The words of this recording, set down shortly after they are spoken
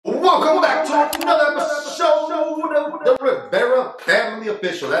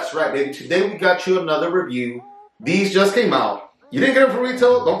official. That's right, baby. Today we got you another review. These just came out. You didn't get them for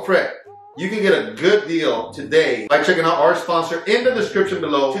retail? Don't fret. You can get a good deal today by checking out our sponsor in the description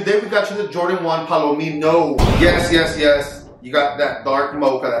below. Today we got you the Jordan 1 Palomino. Yes, yes, yes. You got that dark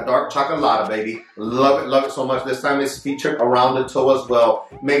mocha, that dark chocolate, baby. Love it so much. This time it's featured around the toe as well.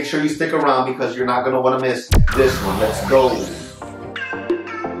 Make sure you stick around because you're not going to want to miss this one. Let's go.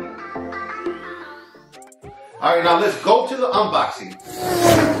 All right, now let's go to the unboxing.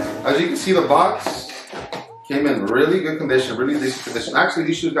 As you can see, the box came in really good condition, really decent condition. Actually,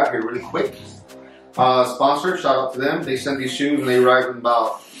 these shoes got here really quick. Sponsor, shout out to them. They sent these shoes and they arrived in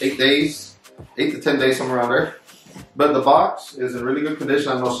about 8 days, 8 to 10 days, somewhere around there. But the box is in really good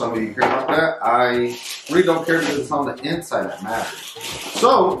condition. I know some of you care about that. I really don't care because it's on the inside that matters.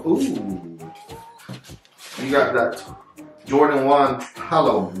 So, ooh, you got that Jordan 1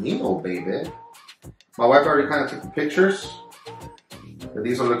 Palomino, baby. My wife already kind of took the pictures. But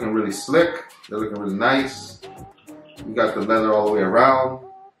these are looking really slick. They're looking really nice. You got the leather all the way around.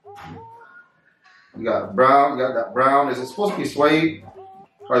 You got brown. You got that brown. Is it supposed to be suede?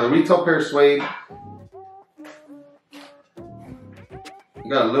 Or the retail pair suede?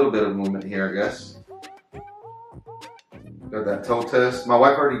 You got a little bit of movement here, I guess. Got that toe test. My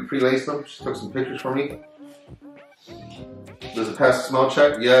wife already pre-laced them. She took some pictures for me. Does it pass the smell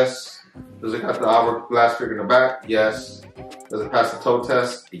check? Yes. Does it got the hourglass figure in the back? Yes. Does it pass the toe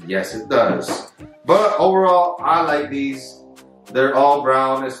test? Yes, it does. But overall, I like these. They're all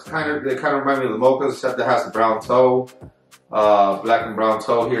brown. They kind of remind me of the mochas, except it has the brown toe, black and brown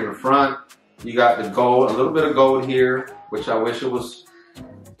toe here in the front. You got the gold, a little bit of gold here, which I wish it was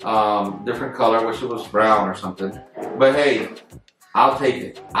different color. I wish it was brown or something. But hey, I'll take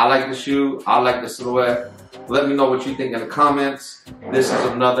it. I like the shoe. I like the silhouette. Let me know what you think in the comments. This is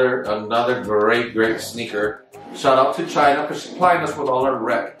another great sneaker. Shout out to China for supplying us with all our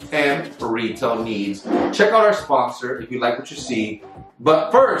rep and retail needs. Check out our sponsor if you like what you see.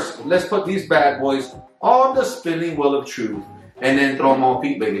 But first, let's put these bad boys on the spinning wheel of truth and then throw them on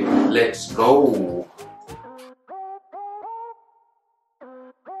feet, baby. Let's go.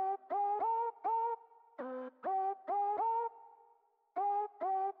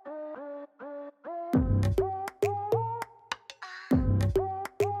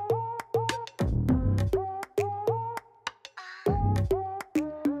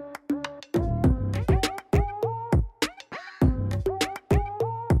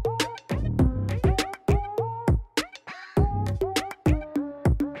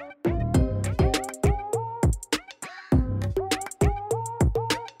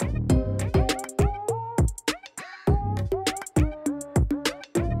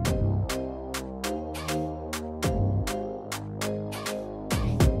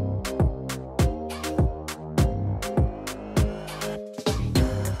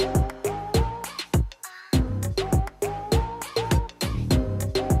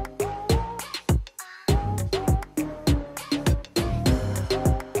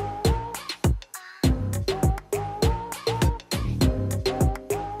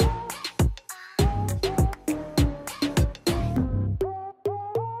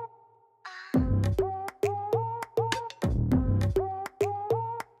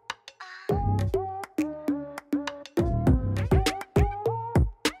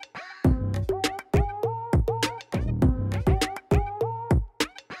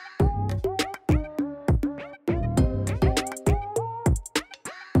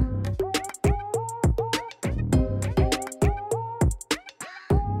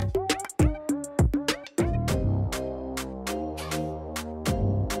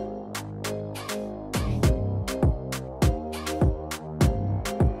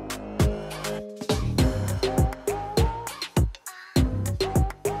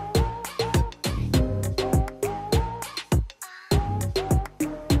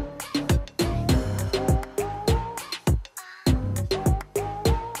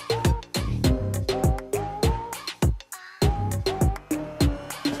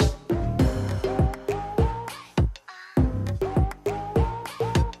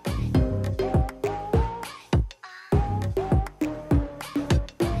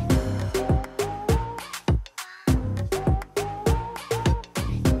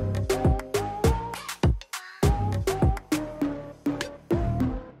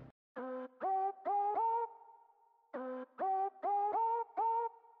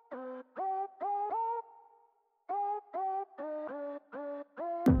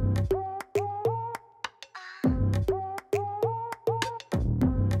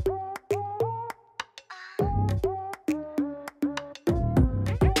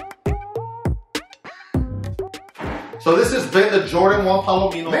 So this has been the Jordan 1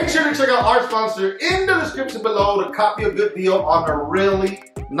 Palomino. Make sure to check out our sponsor in the description below to copy a good deal on a really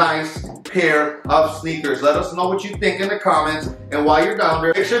nice pair of sneakers. Let us know what you think in the comments. And while you're down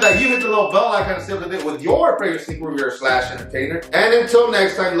there, make sure that you hit the little bell icon to stay up to date with your favorite sneaker reviewer / entertainer. And until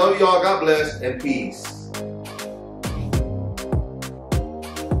next time, love you all, God bless, and peace.